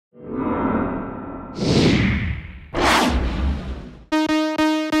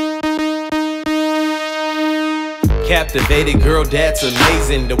captivated, girl, that's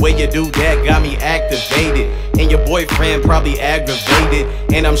amazing. The way you do that got me activated. And your boyfriend probably aggravated,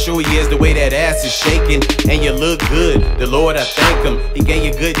 and I'm sure he is, the way that ass is shaking. And you look good, the Lord I thank him. He gave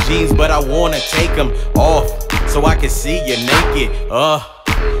you good genes, but I wanna take them off so I can see you naked.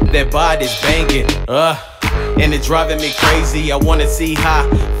 That body's banging, and it's driving me crazy. I wanna see how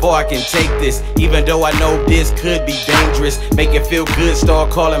far I can take this, even though I know this could be dangerous. Make it feel good,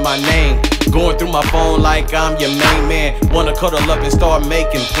 start calling my name. Going through my phone like I'm your main man. Wanna cuddle up and start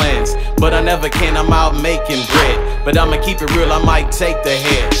making plans, but I never can, I'm out making bread. But I'ma keep it real, I might take the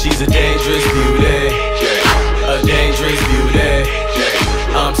head. She's a dangerous beauty, a dangerous beauty.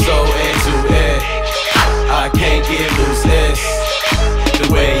 I'm so into it, I can't get loose this,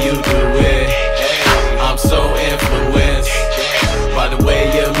 the way you do it. I'm so influenced by the way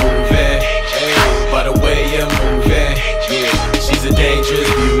you're moving, by the way you're moving. Yeah, she's a dangerous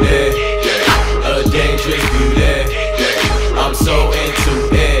beauty, a dangerous beauty. I'm so into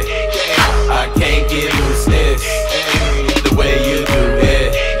it, I can't get loose this, the way you do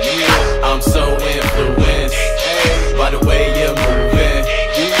it. I'm so influenced by the way you're moving,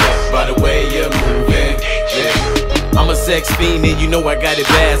 by the way you're moving. I'm a sex fiend and you know I got it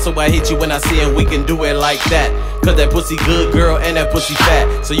bad, so I hit you when I see it, we can do it like that. Cause that pussy good, girl, and that pussy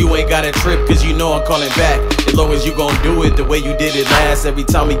fat. So you ain't gotta trip, cause you know I'm calling back. As long as you gon' do it the way you did it last. Every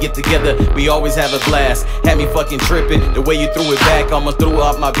time we get together, we always have a blast. Had me fucking tripping, the way you threw it back. Almost threw it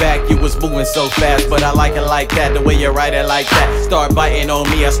off my back, you was moving so fast. But I like it like that, the way you ride it like that. Start biting on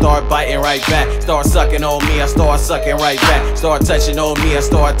me, I start biting right back. Start sucking on me, I start sucking right back. Start touching on me, I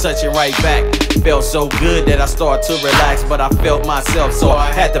start touching right back. Felt so good that I start to relax, but I felt myself, so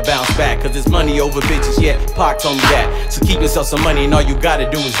I had to bounce back. Cause it's money over bitches, yeah, Pac told me that. So keep yourself some money and all you gotta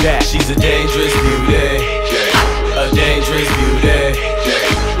do is that. She's a dangerous beauty, a dangerous beauty.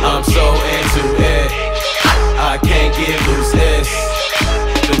 I'm so into it, I can't get loose.